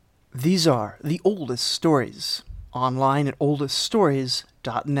These are the oldest stories, online at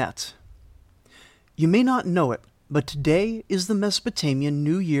oldeststories.net. You may not know it, but today is the Mesopotamian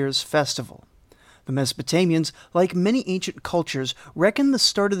New Year's festival. The Mesopotamians, like many ancient cultures, reckon the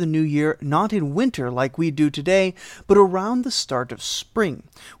start of the new year not in winter like we do today, but around the start of spring,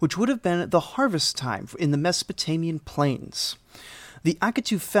 which would have been the harvest time in the Mesopotamian plains. The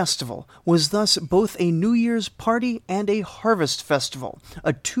Akitu festival was thus both a New Year's party and a harvest festival,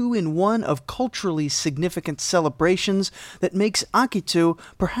 a two-in-one of culturally significant celebrations that makes Akitu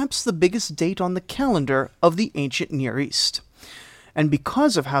perhaps the biggest date on the calendar of the ancient Near East. And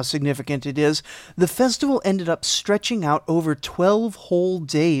because of how significant it is, the festival ended up stretching out over 12 whole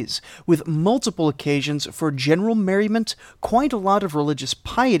days, with multiple occasions for general merriment, quite a lot of religious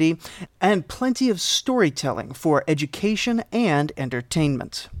piety, and plenty of storytelling for education and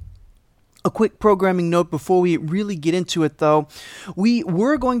entertainment. A quick programming note before we really get into it, though. We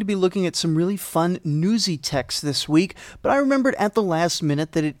were going to be looking at some really fun newsy texts this week, but I remembered at the last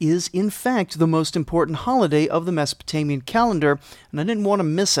minute that it is, in fact, the most important holiday of the Mesopotamian calendar, and I didn't want to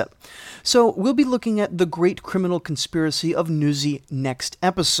miss it. So we'll be looking at the Great Criminal Conspiracy of Nuzi next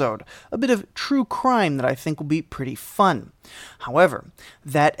episode, a bit of true crime that I think will be pretty fun. However,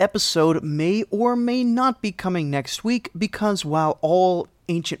 that episode may or may not be coming next week because while all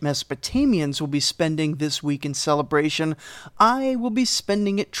ancient Mesopotamians will be spending this week in celebration, I will be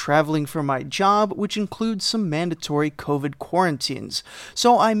spending it traveling for my job, which includes some mandatory COVID quarantines,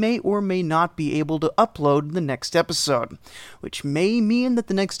 so I may or may not be able to upload the next episode, which may mean that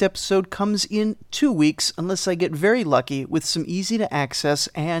the next episode comes in 2 weeks unless I get very lucky with some easy-to-access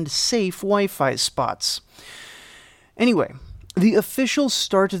and safe Wi-Fi spots. Anyway, the official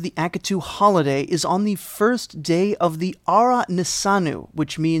start of the Akitu holiday is on the first day of the Ara Nisanu,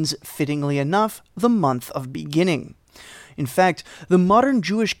 which means, fittingly enough, the month of beginning. In fact, the modern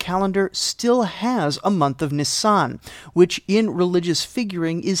Jewish calendar still has a month of Nisan, which in religious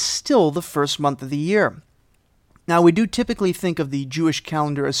figuring is still the first month of the year. Now, we do typically think of the Jewish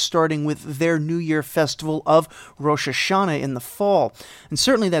calendar as starting with their New Year festival of Rosh Hashanah in the fall, and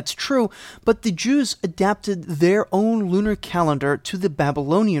certainly that's true, but the Jews adapted their own lunar calendar to the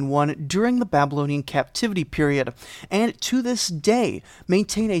Babylonian one during the Babylonian captivity period, and to this day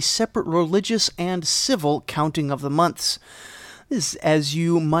maintain a separate religious and civil counting of the months. This, as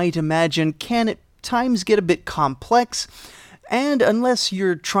you might imagine, can at times get a bit complex, and unless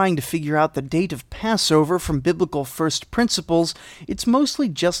you're trying to figure out the date of Passover from biblical first principles, it's mostly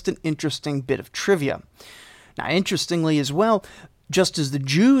just an interesting bit of trivia. Now, interestingly as well, just as the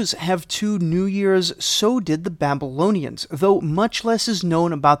Jews have 2 New Years, so did the Babylonians, though much less is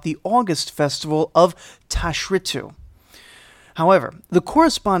known about the August festival of Tashritu. However, the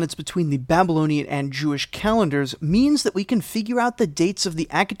correspondence between the Babylonian and Jewish calendars means that we can figure out the dates of the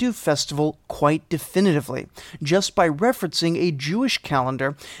Akitu festival quite definitively, just by referencing a Jewish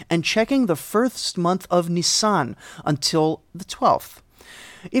calendar and checking the first month of Nisan until the 12th.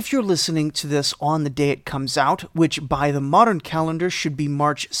 If you're listening to this on the day it comes out, which by the modern calendar should be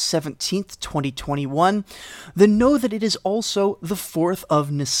March 17th, 2021, then know that it is also the 4th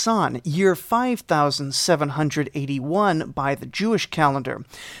of Nisan, year 5781 by the Jewish calendar,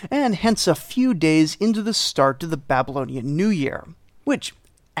 and hence a few days into the start of the Babylonian New Year, which,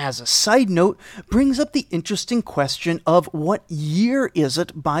 as a side note, brings up the interesting question of what year is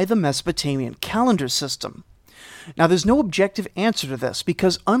it by the Mesopotamian calendar system. Now, there's no objective answer to this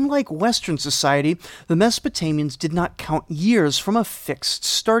because, unlike Western society, the Mesopotamians did not count years from a fixed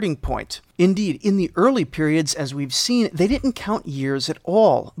starting point. Indeed, in the early periods, as we've seen, they didn't count years at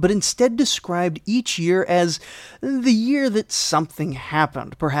all, but instead described each year as the year that something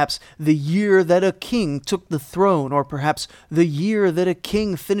happened, perhaps the year that a king took the throne, or perhaps the year that a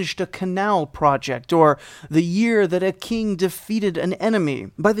king finished a canal project, or the year that a king defeated an enemy.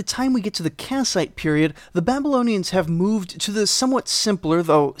 By the time we get to the Kassite period, the Babylonians have moved to the somewhat simpler,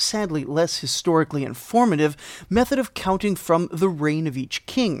 though sadly less historically informative, method of counting from the reign of each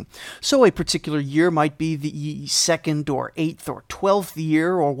king. So a particular year might be the 2nd or 8th or 12th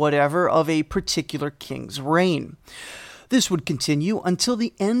year or whatever of a particular king's reign. This would continue until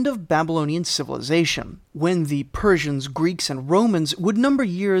the end of Babylonian civilization, when the Persians, Greeks, and Romans would number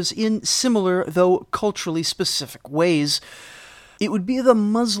years in similar, though culturally specific ways. It would be the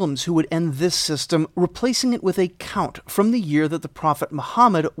Muslims who would end this system, replacing it with a count from the year that the Prophet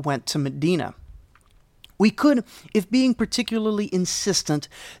Muhammad went to Medina. We could, if being particularly insistent,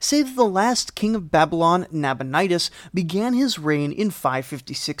 say that the last king of Babylon, Nabonidus, began his reign in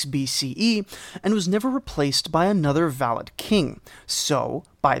 556 BCE and was never replaced by another valid king. So,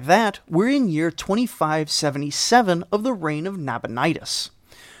 by that, we're in year 2577 of the reign of Nabonidus.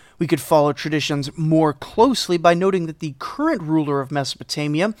 We could follow traditions more closely by noting that the current ruler of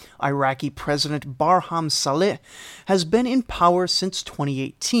Mesopotamia, Iraqi President Barham Saleh, has been in power since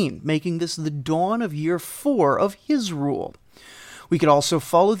 2018, making this the dawn of year 4 of his rule. We could also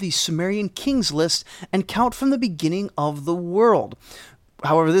follow the Sumerian kings list and count from the beginning of the world.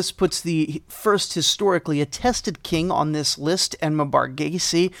 However, this puts the first historically attested king on this list,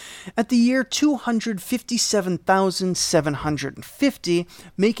 Enma-Barghesi, at the year 257,750,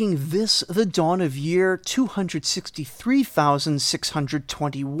 making this the dawn of year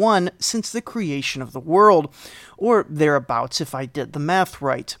 263,621 since the creation of the world, or thereabouts if I did the math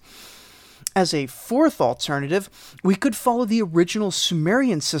right. As a fourth alternative, we could follow the original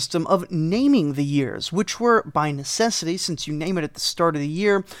Sumerian system of naming the years, which were, by necessity, since you name it at the start of the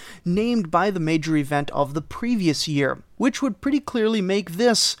year, named by the major event of the previous year, which would pretty clearly make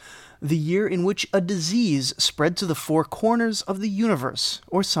this the year in which a disease spread to the four corners of the universe,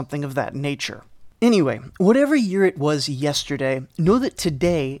 or something of that nature. Anyway, whatever year it was yesterday, know that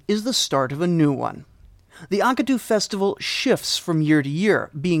today is the start of a new one. The Akatu festival shifts from year to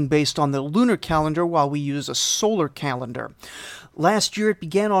year, being based on the lunar calendar while we use a solar calendar. Last year it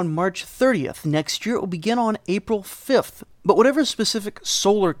began on March 30th. Next year it will begin on April 5th. But whatever specific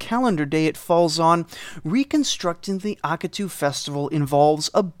solar calendar day it falls on, reconstructing the Akatu festival involves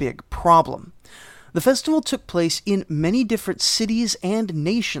a big problem. The festival took place in many different cities and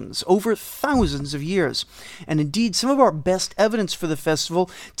nations over thousands of years, and indeed some of our best evidence for the festival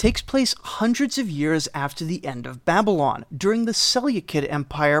takes place hundreds of years after the end of Babylon, during the Seleucid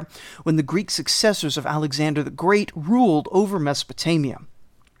Empire, when the Greek successors of Alexander the Great ruled over Mesopotamia.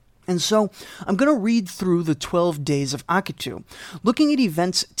 And so, I'm going to read through the 12 days of Akatu, looking at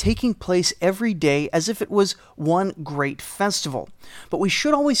events taking place every day as if it was one great festival. But we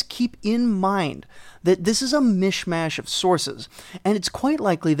should always keep in mind that this is a mishmash of sources, and it's quite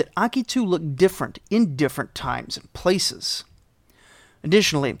likely that Akatu looked different in different times and places.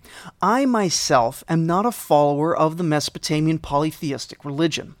 Additionally, I myself am not a follower of the Mesopotamian polytheistic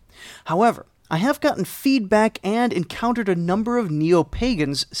religion. However, I have gotten feedback and encountered a number of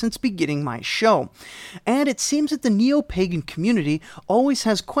neo-pagans since beginning my show, and it seems that the neo-pagan community always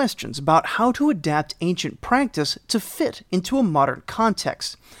has questions about how to adapt ancient practice to fit into a modern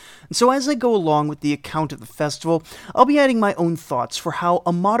context. And so as I go along with the account of the festival, I'll be adding my own thoughts for how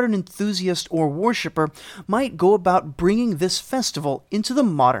a modern enthusiast or worshipper might go about bringing this festival into the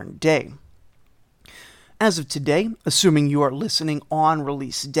modern day. As of today, assuming you are listening on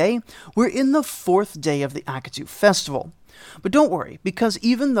release day, we're in the 4th day of the Akatu festival. But don't worry, because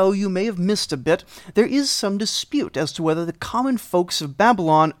even though you may have missed a bit, there is some dispute as to whether the common folks of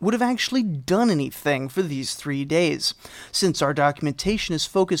Babylon would have actually done anything for these 3 days, since our documentation is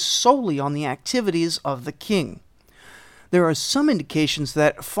focused solely on the activities of the king. There are some indications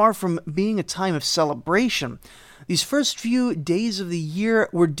that, far from being a time of celebration, these first few days of the year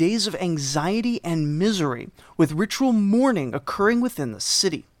were days of anxiety and misery, with ritual mourning occurring within the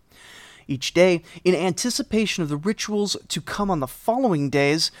city. Each day, in anticipation of the rituals to come on the following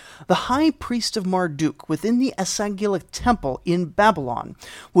days, the high priest of Marduk within the Esagila temple in Babylon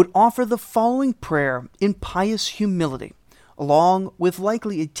would offer the following prayer in pious humility, along with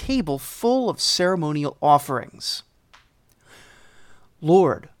likely a table full of ceremonial offerings.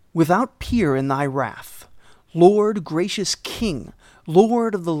 Lord, without peer in thy wrath, Lord, gracious King,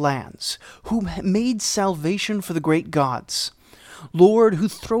 Lord of the lands, who made salvation for the great gods, Lord, who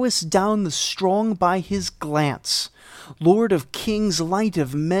throwest down the strong by his glance, Lord of kings, light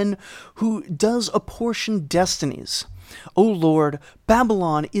of men, who does apportion destinies. O Lord,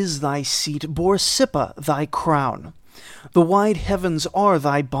 Babylon is thy seat, Borsippa thy crown. The wide heavens are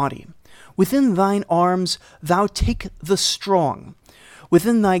thy body. Within thine arms thou take the strong.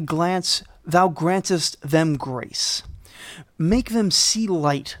 Within thy glance thou grantest them grace. Make them see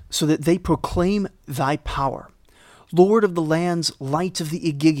light, so that they proclaim thy power. Lord of the lands, light of the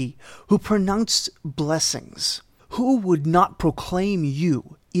Igigi, who pronounced blessings. Who would not proclaim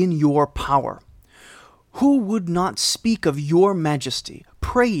you in your power? Who would not speak of your majesty,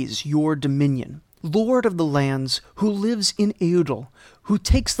 praise your dominion? Lord of the lands, who lives in Eudel, who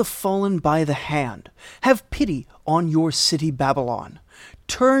takes the fallen by the hand, have pity on your city Babylon.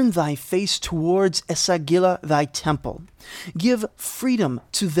 Turn thy face towards Esagila thy temple. Give freedom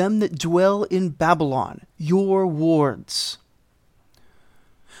to them that dwell in Babylon, your wards.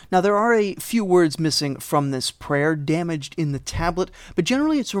 Now there are a few words missing from this prayer, damaged in the tablet, but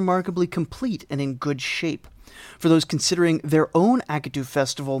generally it's remarkably complete and in good shape. For those considering their own Akatu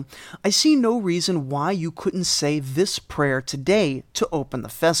festival, I see no reason why you couldn't say this prayer today to open the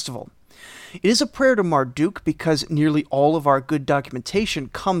festival. It is a prayer to Marduk because nearly all of our good documentation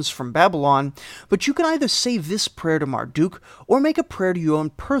comes from Babylon, but you can either say this prayer to Marduk or make a prayer to your own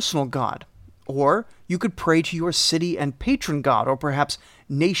personal god. Or you could pray to your city and patron god, or perhaps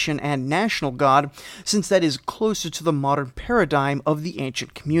nation and national god, since that is closer to the modern paradigm of the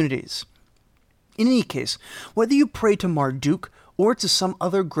ancient communities. In any case, whether you pray to Marduk or to some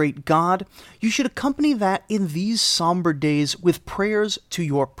other great god, you should accompany that in these somber days with prayers to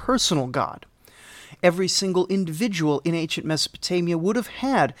your personal god. Every single individual in ancient Mesopotamia would have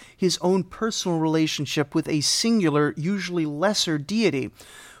had his own personal relationship with a singular, usually lesser deity,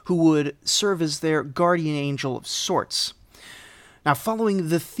 who would serve as their guardian angel of sorts. Now, following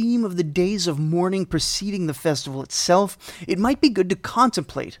the theme of the days of mourning preceding the festival itself, it might be good to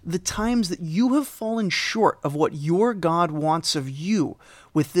contemplate the times that you have fallen short of what your God wants of you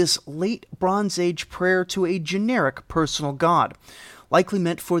with this late Bronze Age prayer to a generic personal God, likely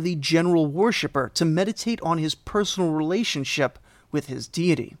meant for the general worshipper to meditate on his personal relationship with his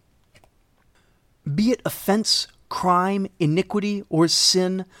deity. Be it offense, crime, iniquity, or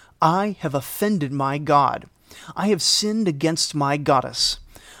sin, I have offended my God. I have sinned against my goddess.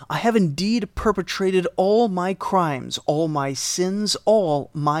 I have indeed perpetrated all my crimes, all my sins, all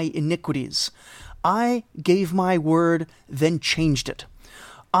my iniquities. I gave my word, then changed it.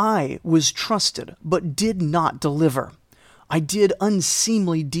 I was trusted, but did not deliver. I did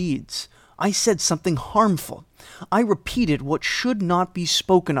unseemly deeds. I said something harmful. I repeated what should not be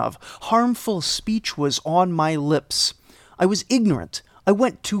spoken of. Harmful speech was on my lips. I was ignorant. I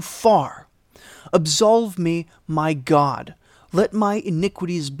went too far. Absolve me, my God. Let my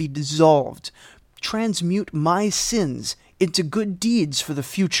iniquities be dissolved. Transmute my sins into good deeds for the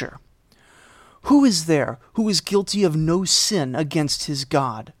future. Who is there who is guilty of no sin against his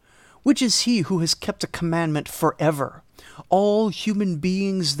God? Which is he who has kept a commandment forever? All human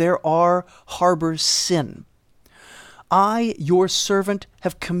beings there are harbor sin. I, your servant,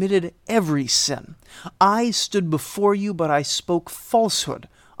 have committed every sin. I stood before you, but I spoke falsehood.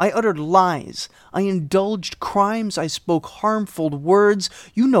 I uttered lies. I indulged crimes. I spoke harmful words.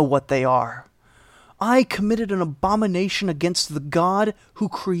 You know what they are. I committed an abomination against the God who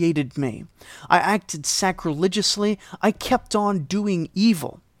created me. I acted sacrilegiously. I kept on doing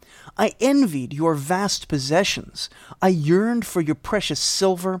evil. I envied your vast possessions. I yearned for your precious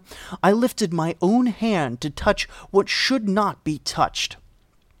silver. I lifted my own hand to touch what should not be touched.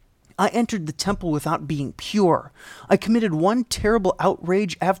 I entered the temple without being pure. I committed one terrible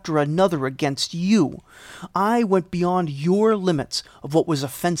outrage after another against you. I went beyond your limits of what was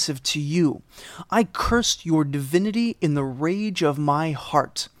offensive to you. I cursed your divinity in the rage of my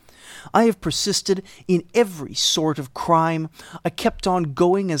heart. I have persisted in every sort of crime. I kept on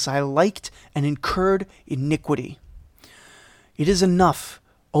going as I liked and incurred iniquity. It is enough,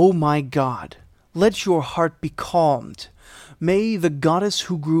 O my God. Let your heart be calmed. May the goddess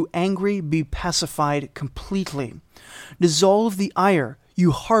who grew angry be pacified completely. Dissolve the ire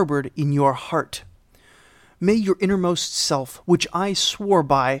you harbored in your heart. May your innermost self, which I swore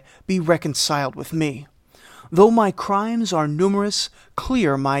by, be reconciled with me. Though my crimes are numerous,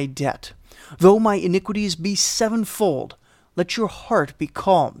 clear my debt. Though my iniquities be sevenfold, let your heart be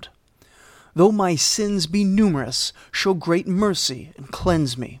calmed. Though my sins be numerous, show great mercy and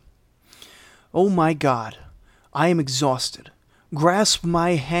cleanse me. O my God, I am exhausted. Grasp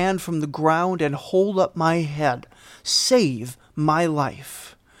my hand from the ground and hold up my head. Save my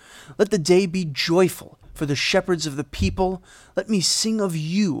life. Let the day be joyful for the shepherds of the people. Let me sing of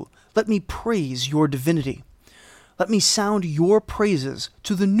you. Let me praise your divinity. Let me sound your praises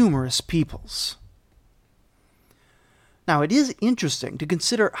to the numerous peoples. Now, it is interesting to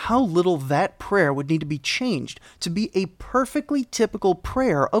consider how little that prayer would need to be changed to be a perfectly typical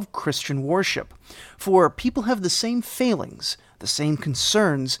prayer of Christian worship, for people have the same failings, the same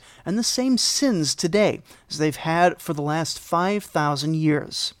concerns, and the same sins today as they've had for the last 5,000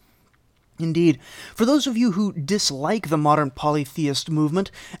 years. Indeed, for those of you who dislike the modern polytheist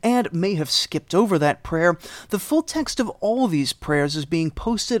movement and may have skipped over that prayer, the full text of all these prayers is being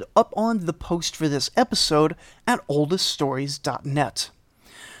posted up on the post for this episode at oldeststories.net.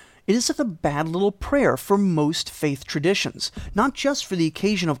 It is a bad little prayer for most faith traditions, not just for the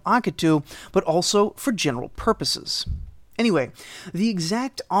occasion of Akitu, but also for general purposes. Anyway, the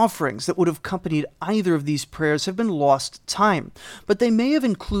exact offerings that would have accompanied either of these prayers have been lost to time, but they may have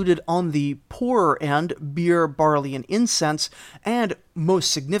included on the poorer end beer, barley, and incense, and, most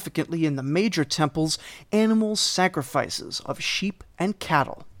significantly in the major temples, animal sacrifices of sheep and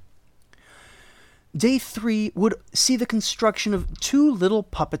cattle. Day 3 would see the construction of 2 little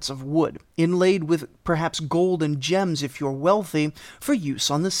puppets of wood, inlaid with perhaps gold and gems if you're wealthy, for use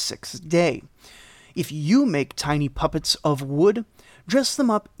on the 6th day. If you make tiny puppets of wood, dress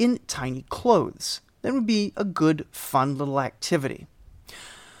them up in tiny clothes. That would be a good, fun little activity.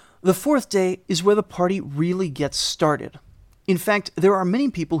 The 4th day is where the party really gets started. In fact, there are many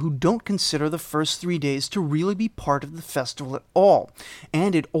people who don't consider the first 3 days to really be part of the festival at all,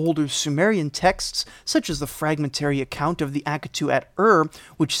 and in older Sumerian texts, such as the fragmentary account of the Akatu at Ur,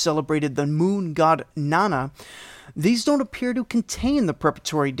 which celebrated the moon god Nana, these don't appear to contain the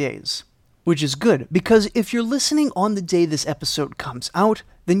preparatory days. Which is good, because if you're listening on the day this episode comes out,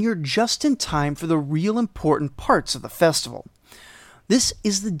 then you're just in time for the real important parts of the festival. This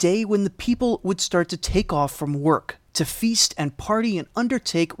is the day when the people would start to take off from work, to feast and party and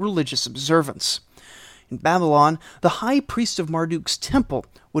undertake religious observance. In Babylon, the high priest of Marduk's temple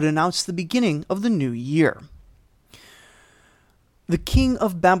would announce the beginning of the new year. The king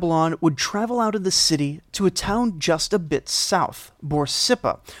of Babylon would travel out of the city to a town just a bit south,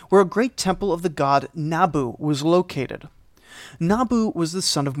 Borsippa, where a great temple of the god Nabu was located. Nabu was the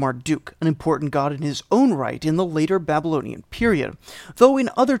son of Marduk, an important god in his own right in the later Babylonian period, though in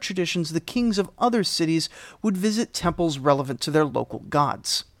other traditions the kings of other cities would visit temples relevant to their local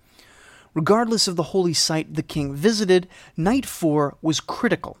gods. Regardless of the holy site the king visited, Night 4 was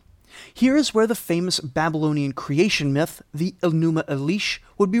critical. Here is where the famous Babylonian creation myth, the Enuma Elish,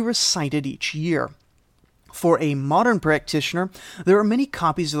 would be recited each year. For a modern practitioner, there are many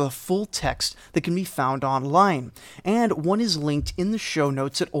copies of the full text that can be found online, and one is linked in the show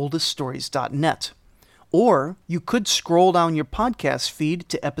notes at oldeststories.net. Or you could scroll down your podcast feed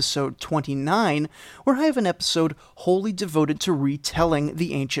to episode 29, where I have an episode wholly devoted to retelling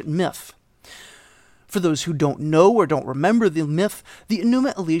the ancient myth. For those who don't know or don't remember the myth, the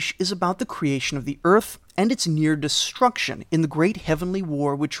Enuma Elish is about the creation of the earth and its near destruction in the great heavenly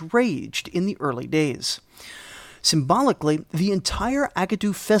war which raged in the early days. Symbolically, the entire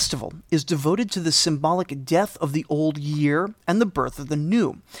Akatu festival is devoted to the symbolic death of the old year and the birth of the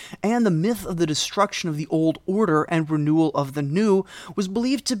new, and the myth of the destruction of the old order and renewal of the new was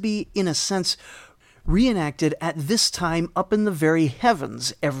believed to be, in a sense, reenacted at this time up in the very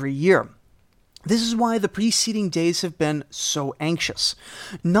heavens every year. This is why the preceding days have been so anxious.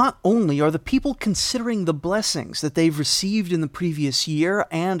 Not only are the people considering the blessings that they've received in the previous year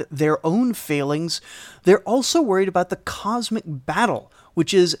and their own failings, they're also worried about the cosmic battle,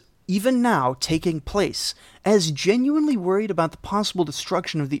 which is even now taking place, as genuinely worried about the possible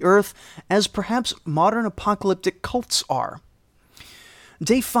destruction of the earth as perhaps modern apocalyptic cults are.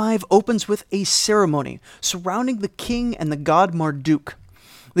 Day 5 opens with a ceremony surrounding the king and the god Marduk.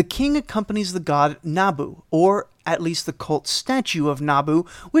 The king accompanies the god Nabu, or at least the cult statue of Nabu,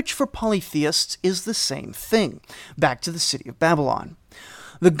 which for polytheists is the same thing, back to the city of Babylon.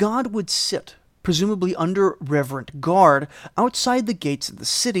 The god would sit, presumably under reverent guard, outside the gates of the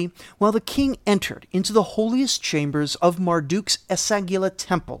city, while the king entered into the holiest chambers of Marduk's Esagila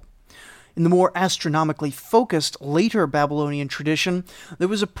temple. In the more astronomically focused later Babylonian tradition, there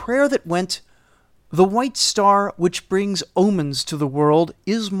was a prayer that went, "The white star which brings omens to the world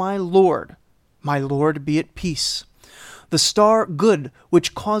is my Lord. My Lord be at peace. The star good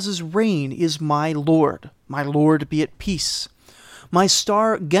which causes rain is my Lord. My Lord be at peace. My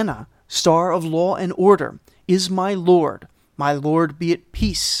star Gena, star of law and order, is my Lord. My Lord be at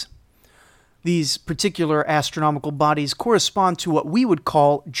peace." These particular astronomical bodies correspond to what we would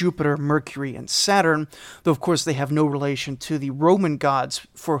call Jupiter, Mercury, and Saturn, though of course they have no relation to the Roman gods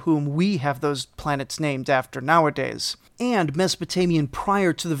for whom we have those planets named after nowadays. And Mesopotamian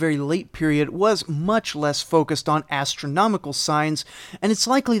prior to the very late period was much less focused on astronomical signs, and it's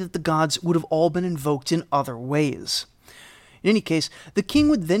likely that the gods would have all been invoked in other ways. In any case, the king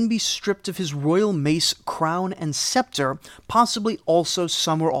would then be stripped of his royal mace, crown, and scepter, possibly also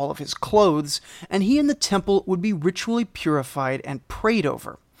some or all of his clothes, and he and the temple would be ritually purified and prayed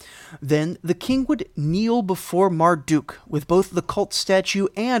over. Then the king would kneel before Marduk, with both the cult statue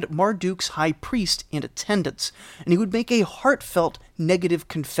and Marduk's high priest in attendance, and he would make a heartfelt negative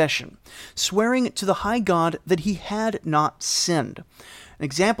confession, swearing to the high god that he had not sinned. An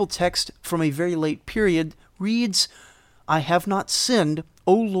example text from a very late period reads, "I have not sinned,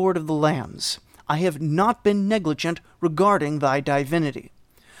 O Lord of the lands. I have not been negligent regarding thy divinity.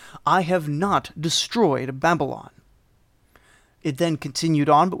 I have not destroyed Babylon." It then continued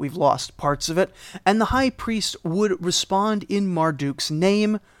on, but we've lost parts of it, and the high priest would respond in Marduk's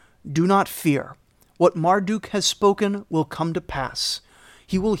name, "Do not fear. What Marduk has spoken will come to pass.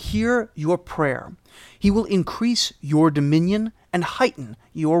 He will hear your prayer. He will increase your dominion and heighten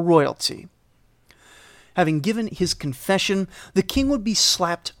your royalty." Having given his confession, the king would be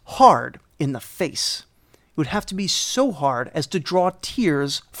slapped hard in the face. It would have to be so hard as to draw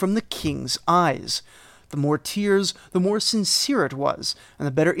tears from the king's eyes. The more tears, the more sincere it was, and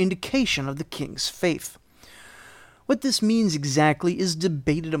the better indication of the king's faith. What this means exactly is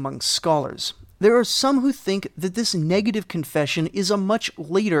debated among scholars. There are some who think that this negative confession is a much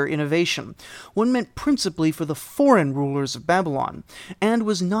later innovation, one meant principally for the foreign rulers of Babylon, and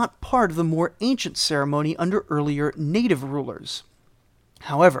was not part of the more ancient ceremony under earlier native rulers.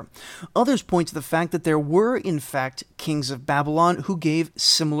 However, others point to the fact that there were, in fact, kings of Babylon who gave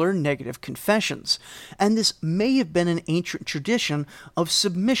similar negative confessions, and this may have been an ancient tradition of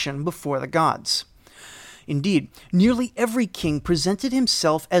submission before the gods. Indeed, nearly every king presented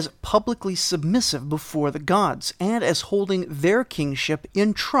himself as publicly submissive before the gods, and as holding their kingship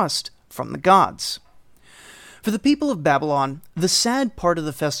in trust from the gods. For the people of Babylon, the sad part of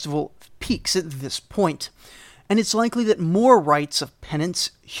the festival peaks at this point, and it's likely that more rites of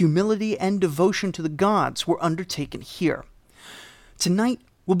penance, humility, and devotion to the gods were undertaken here. Tonight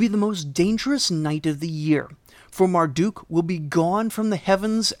will be the most dangerous night of the year, for Marduk will be gone from the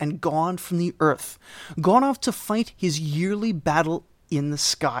heavens and gone from the earth, gone off to fight his yearly battle in the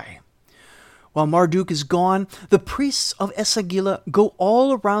sky. While Marduk is gone, the priests of Esagila go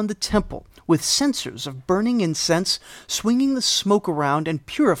all around the temple with censers of burning incense, swinging the smoke around and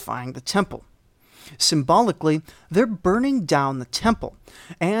purifying the temple. Symbolically, they're burning down the temple,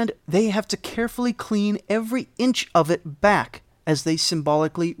 and they have to carefully clean every inch of it back as they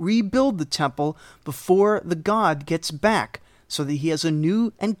symbolically rebuild the temple before the god gets back, so that he has a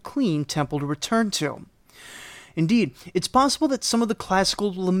new and clean temple to return to. Indeed, it's possible that some of the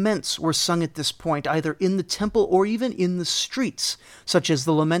classical laments were sung at this point, either in the temple or even in the streets, such as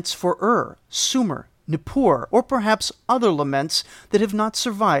the laments for Sumer, Nippur, or perhaps other laments that have not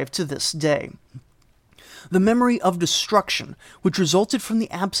survived to this day. The memory of destruction, which resulted from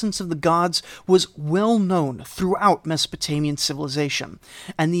the absence of the gods, was well known throughout Mesopotamian civilization,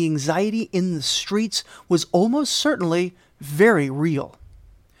 and the anxiety in the streets was almost certainly very real.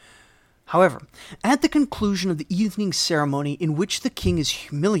 However, at the conclusion of the evening ceremony in which the king is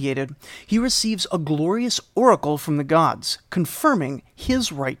humiliated, he receives a glorious oracle from the gods, confirming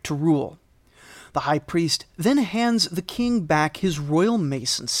his right to rule. The high priest then hands the king back his royal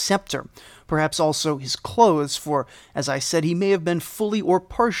mace and scepter, perhaps also his clothes, for, as I said, he may have been fully or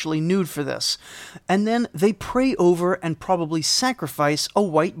partially nude for this, and then they pray over and probably sacrifice a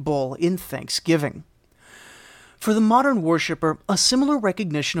white bull in thanksgiving. For the modern worshipper, a similar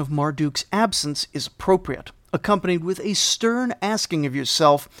recognition of Marduk's absence is appropriate, accompanied with a stern asking of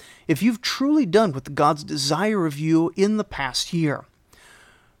yourself if you've truly done what the gods desire of you in the past year.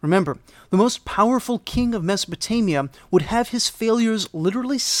 Remember, the most powerful king of Mesopotamia would have his failures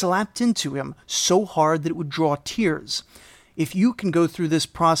literally slapped into him so hard that it would draw tears. If you can go through this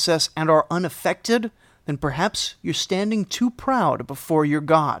process and are unaffected, then perhaps you're standing too proud before your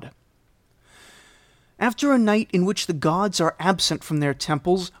god. After a night in which the gods are absent from their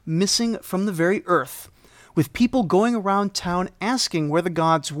temples, missing from the very earth, with people going around town asking where the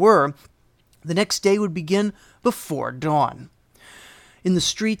gods were, the next day would begin before dawn. In the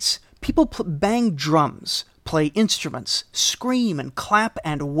streets, people bang drums, play instruments, scream and clap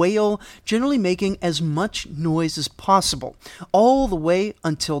and wail, generally making as much noise as possible, all the way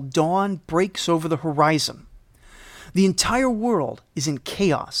until dawn breaks over the horizon. The entire world is in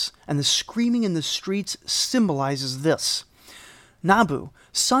chaos, and the screaming in the streets symbolizes this. Nabu,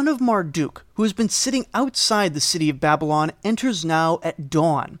 son of Marduk, who has been sitting outside the city of Babylon, enters now at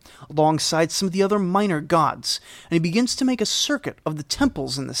dawn, alongside some of the other minor gods, and he begins to make a circuit of the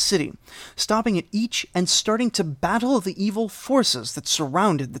temples in the city, stopping at each and starting to battle the evil forces that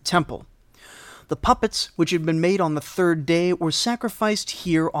surrounded the temple. The puppets, which had been made on the third day, were sacrificed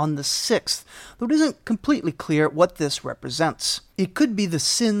here on the sixth, though it isn't completely clear what this represents. It could be the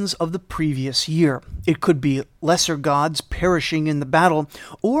sins of the previous year. It could be lesser gods perishing in the battle,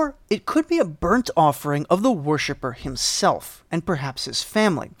 or it could be a burnt offering of the worshipper himself, and perhaps his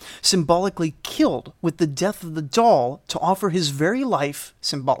family, symbolically killed with the death of the doll to offer his very life,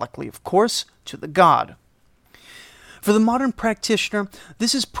 symbolically of course, to the god. For the modern practitioner,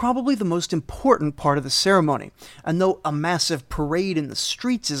 this is probably the most important part of the ceremony, and though a massive parade in the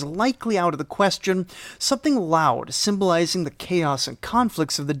streets is likely out of the question, something loud symbolizing the chaos and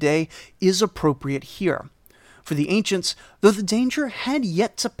conflicts of the day is appropriate here. For the ancients, though the danger had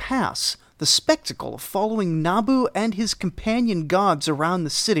yet to pass, the spectacle of following Nabu and his companion gods around the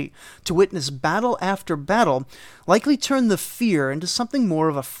city to witness battle after battle likely turned the fear into something more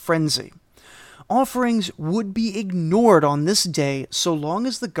of a frenzy. Offerings would be ignored on this day so long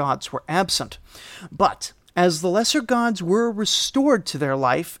as the gods were absent. But as the lesser gods were restored to their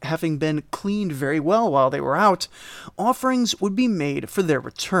life, having been cleaned very well while they were out, offerings would be made for their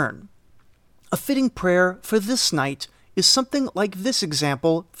return. A fitting prayer for this night is something like this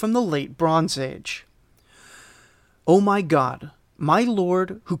example from the late Bronze Age. O my God, my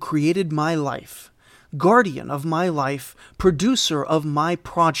Lord who created my life, guardian of my life, producer of my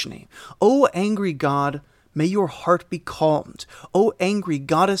progeny, O angry God, may your heart be calmed. O angry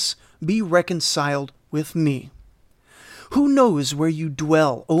goddess, be reconciled with me. Who knows where you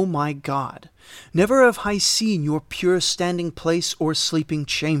dwell, O my God? Never have I seen your pure standing place or sleeping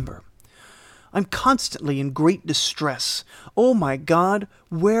chamber. I'm constantly in great distress. O my God,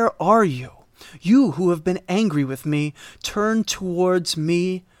 where are you? You who have been angry with me, turn towards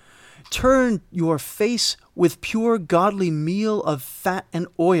me. Turn your face with pure godly meal of fat and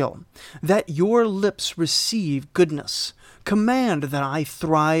oil, that your lips receive goodness. Command that I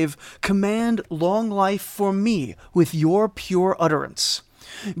thrive. Command long life for me with your pure utterance.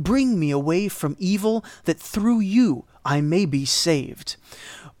 Bring me away from evil, that through you I may be saved.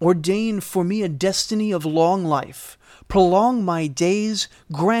 Ordain for me a destiny of long life. Prolong my days.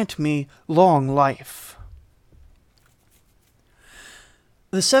 Grant me long life.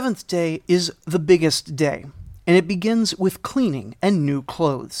 The seventh day is the biggest day, and it begins with cleaning and new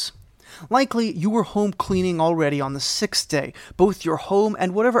clothes. Likely you were home cleaning already on the sixth day, both your home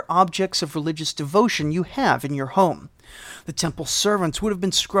and whatever objects of religious devotion you have in your home. The temple servants would have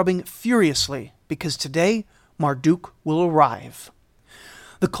been scrubbing furiously, because today Marduk will arrive.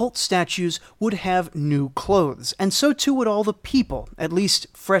 The cult statues would have new clothes, and so too would all the people, at least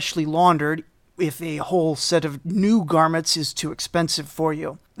freshly laundered, if a whole set of new garments is too expensive for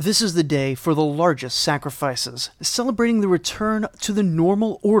you. This is the day for the largest sacrifices, celebrating the return to the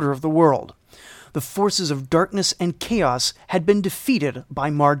normal order of the world. The forces of darkness and chaos had been defeated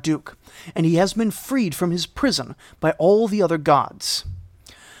by Marduk, and he has been freed from his prison by all the other gods.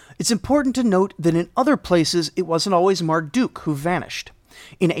 It's important to note that in other places it wasn't always Marduk who vanished.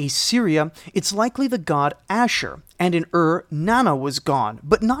 In Assyria, it's likely the god Ashur, and in Nana was gone,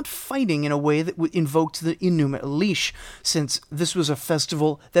 but not fighting in a way that invoked the Enuma Elish, since this was a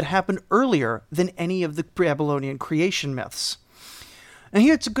festival that happened earlier than any of the Babylonian creation myths. And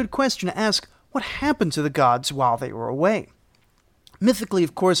here it's a good question to ask, what happened to the gods while they were away? Mythically,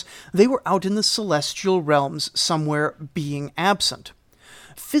 of course, they were out in the celestial realms somewhere being absent.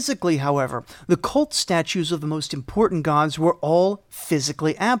 Physically, however, the cult statues of the most important gods were all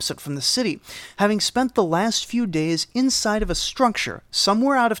physically absent from the city, having spent the last few days inside of a structure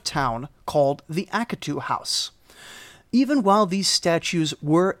somewhere out of town called the Akatu House. Even while these statues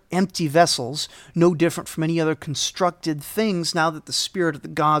were empty vessels, no different from any other constructed things now that the spirit of the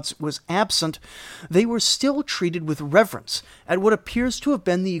gods was absent, they were still treated with reverence at what appears to have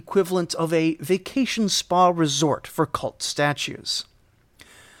been the equivalent of a vacation spa resort for cult statues.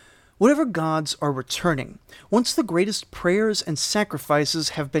 Whatever gods are returning, once the greatest prayers and sacrifices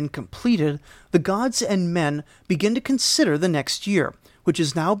have been completed, the gods and men begin to consider the next year, which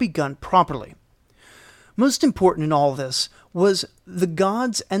has now begun properly. Most important in all this was the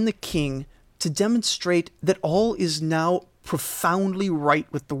gods and the king to demonstrate that all is now profoundly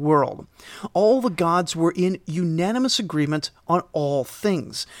right with the world. All the gods were in unanimous agreement on all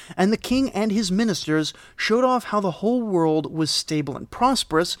things, and the king and his ministers showed off how the whole world was stable and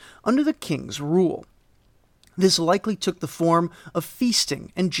prosperous under the king's rule. This likely took the form of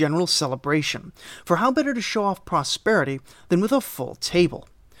feasting and general celebration, for how better to show off prosperity than with a full table?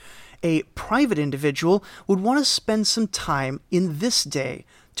 A private individual would want to spend some time in this day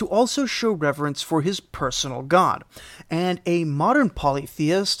to also show reverence for his personal god, and a modern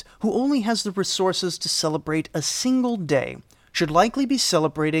polytheist who only has the resources to celebrate a single day should likely be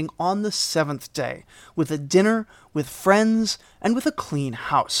celebrating on the seventh day, with a dinner, with friends, and with a clean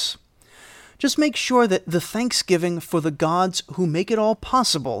house. Just make sure that the thanksgiving for the gods who make it all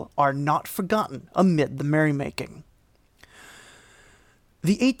possible are not forgotten amid the merrymaking.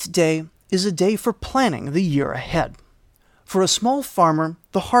 The eighth day is a day for planning the year ahead. For a small farmer,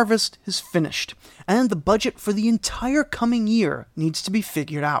 the harvest is finished, and the budget for the entire coming year needs to be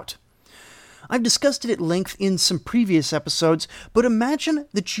figured out. I've discussed it at length in some previous episodes, but imagine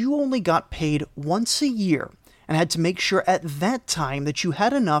that you only got paid once a year and had to make sure at that time that you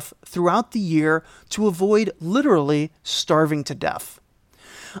had enough throughout the year to avoid literally starving to death.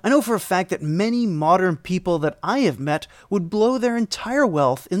 I know for a fact that many modern people that I have met would blow their entire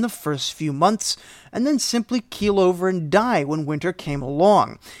wealth in the first few months and then simply keel over and die when winter came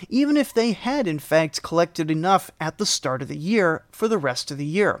along, even if they had in fact collected enough at the start of the year for the rest of the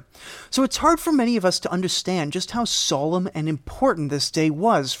year. So it's hard for many of us to understand just how solemn and important this day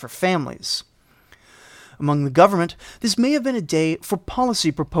was for families. Among the government, this may have been a day for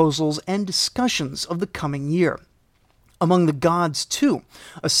policy proposals and discussions of the coming year. Among the gods, too,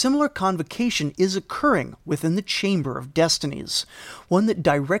 a similar convocation is occurring within the Chamber of Destinies, one that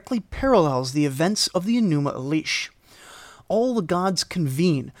directly parallels the events of the Enuma Elish. All the gods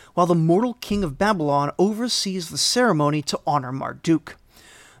convene, while the mortal king of Babylon oversees the ceremony to honor Marduk.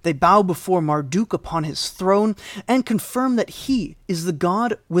 They bow before Marduk upon his throne and confirm that he is the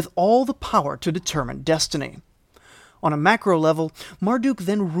god with all the power to determine destiny. On a macro level, Marduk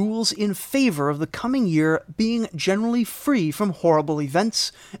then rules in favor of the coming year being generally free from horrible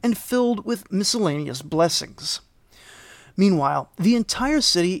events and filled with miscellaneous blessings. Meanwhile, the entire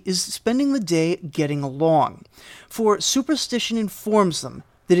city is spending the day getting along, for superstition informs them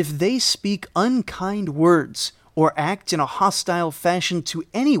that if they speak unkind words or act in a hostile fashion to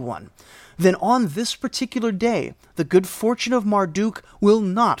anyone, then on this particular day, the good fortune of Marduk will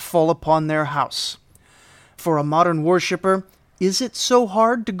not fall upon their house. For a modern worshipper, is it so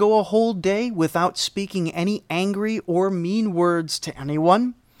hard to go a whole day without speaking any angry or mean words to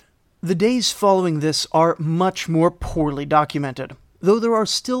anyone? The days following this are much more poorly documented, though there are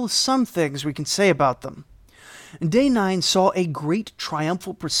still some things we can say about them. Day 9 saw a great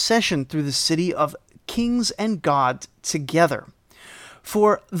triumphal procession through the city of kings and gods together.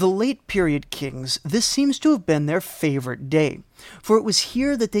 For the late period kings, this seems to have been their favorite day, for it was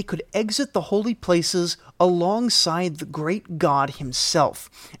here that they could exit the holy places alongside the great god himself,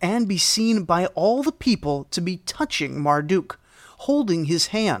 and be seen by all the people to be touching Marduk, holding his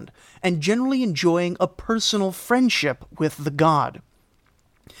hand, and generally enjoying a personal friendship with the god.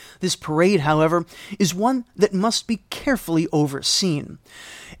 This parade, however, is one that must be carefully overseen.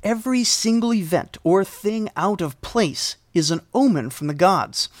 Every single event or thing out of place is an omen from the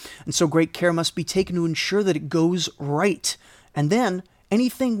gods, and so great care must be taken to ensure that it goes right. And then,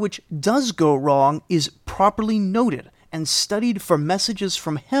 anything which does go wrong is properly noted and studied for messages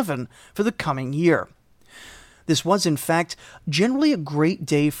from heaven for the coming year. This was, in fact, generally a great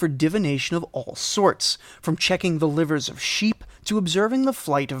day for divination of all sorts, from checking the livers of sheep to observing the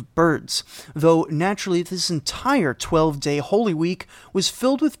flight of birds, though naturally this entire 12-day Holy Week was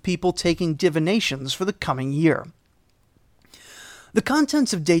filled with people taking divinations for the coming year. The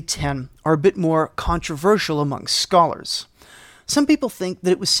contents of Day 10 are a bit more controversial among scholars. Some people think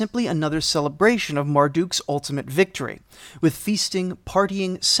that it was simply another celebration of Marduk's ultimate victory, with feasting,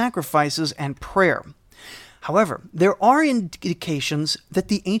 partying, sacrifices, and prayer. However, there are indications that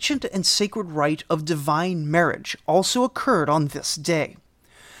the ancient and sacred rite of divine marriage also occurred on this day.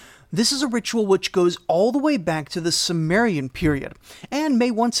 This is a ritual which goes all the way back to the Sumerian period, and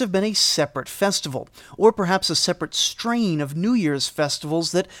may once have been a separate festival, or perhaps a separate strain of New Year's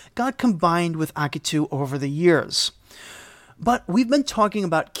festivals that got combined with Akitu over the years. But we've been talking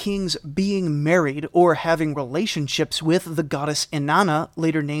about kings being married or having relationships with the goddess Inanna,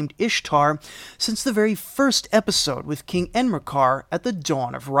 later named Ishtar, since the very first episode with King Enmerkar at the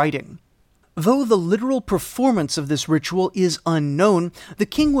dawn of writing. Though the literal performance of this ritual is unknown, the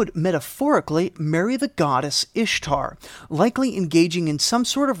king would metaphorically marry the goddess Ishtar, likely engaging in some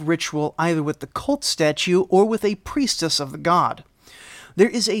sort of ritual either with the cult statue or with a priestess of the god. There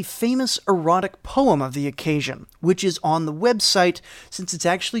is a famous erotic poem of the occasion, which is on the website since it's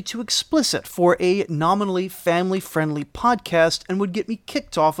actually too explicit for a nominally family-friendly podcast and would get me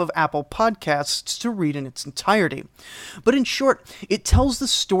kicked off of Apple Podcasts to read in its entirety. But in short, it tells the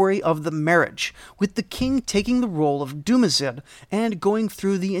story of the marriage, with the king taking the role of Dumazid and going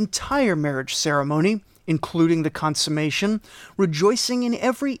through the entire marriage ceremony, including the consummation, rejoicing in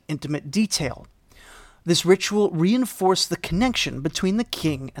every intimate detail. This ritual reinforced the connection between the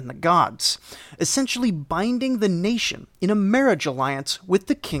king and the gods, essentially binding the nation in a marriage alliance with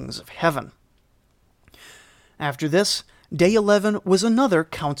the kings of heaven. After this, Day 11 was another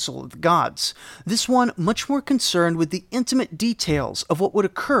Council of the Gods, this one much more concerned with the intimate details of what would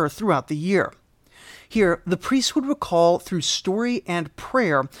occur throughout the year. Here, the priests would recall through story and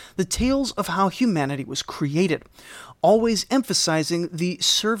prayer the tales of how humanity was created, always emphasizing the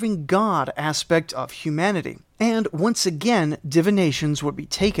serving God aspect of humanity. And once again, divinations would be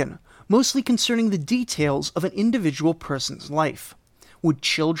taken, mostly concerning the details of an individual person's life. Would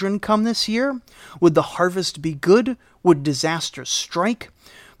children come this year? Would the harvest be good? Would disasters strike?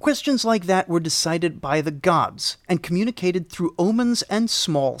 Questions like that were decided by the gods and communicated through omens and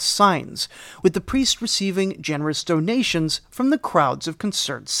small signs, with the priest receiving generous donations from the crowds of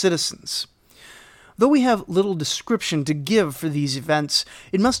concerned citizens. Though we have little description to give for these events,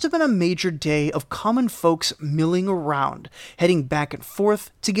 it must have been a major day of common folks milling around, heading back and forth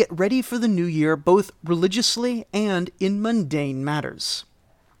to get ready for the new year both religiously and in mundane matters.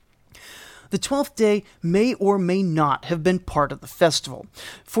 The 12th day may or may not have been part of the festival,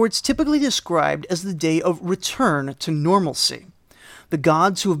 for it's typically described as the day of return to normalcy. The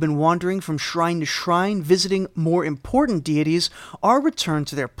gods who have been wandering from shrine to shrine, visiting more important deities, are returned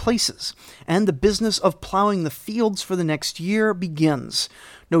to their places, and the business of plowing the fields for the next year begins,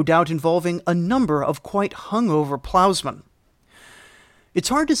 no doubt involving a number of quite hungover plowsmen. It's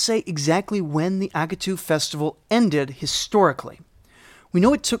hard to say exactly when the Agatu festival ended historically. We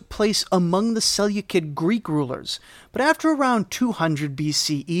know it took place among the Seleucid Greek rulers, but after around 200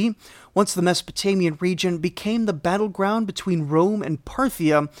 BCE, once the Mesopotamian region became the battleground between Rome and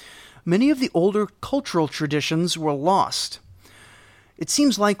Parthia, many of the older cultural traditions were lost. It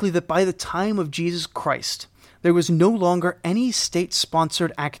seems likely that by the time of Jesus Christ, there was no longer any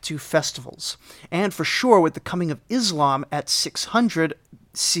state-sponsored Agatu festivals, and for sure with the coming of Islam at 600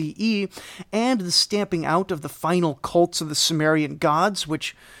 CE, and the stamping out of the final cults of the Sumerian gods,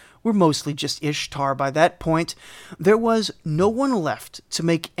 which were mostly just Ishtar by that point, there was no one left to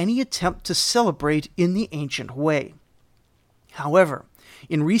make any attempt to celebrate in the ancient way. However,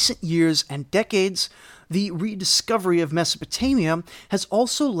 in recent years and decades, the rediscovery of Mesopotamia has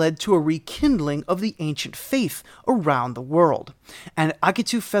also led to a rekindling of the ancient faith around the world, and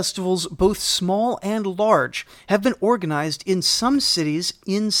Agatu festivals, both small and large, have been organized in some cities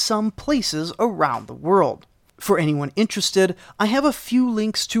in some places around the world. For anyone interested, I have a few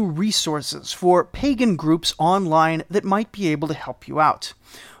links to resources for pagan groups online that might be able to help you out.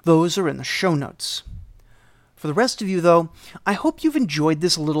 Those are in the show notes. For the rest of you, though, I hope you've enjoyed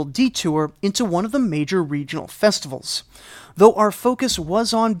this little detour into one of the major regional festivals. Though our focus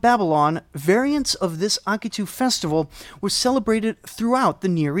was on Babylon, variants of this Agatu festival were celebrated throughout the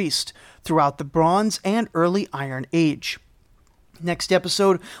Near East, throughout the Bronze and Early Iron Age. Next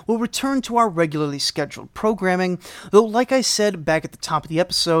episode, we'll return to our regularly scheduled programming, though like I said back at the top of the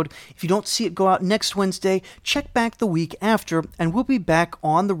episode, if you don't see it go out next Wednesday, check back the week after, and we'll be back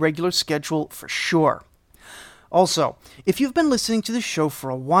on the regular schedule for sure. Also, if you've been listening to the show for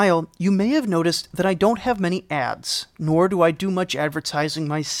a while, you may have noticed that I don't have many ads, nor do I do much advertising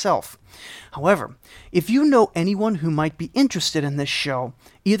myself. However, if you know anyone who might be interested in this show,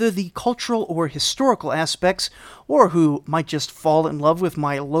 either the cultural or historical aspects, or who might just fall in love with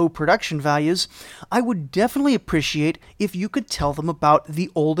my low production values, I would definitely appreciate if you could tell them about the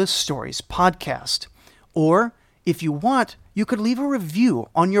Oldest Stories podcast. Or, if you want, you could leave a review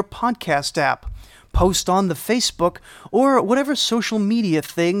on your podcast app, post on the Facebook, or whatever social media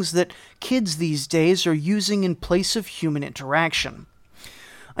things that kids these days are using in place of human interaction.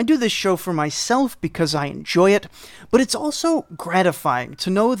 I do this show for myself because I enjoy it, but it's also gratifying to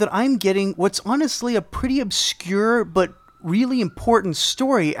know that I'm getting what's honestly a pretty obscure but really important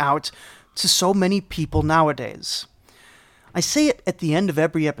story out to so many people nowadays. I say it at the end of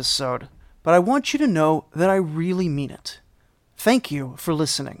every episode, but I want you to know that I really mean it. Thank you for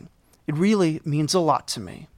listening. It really means a lot to me.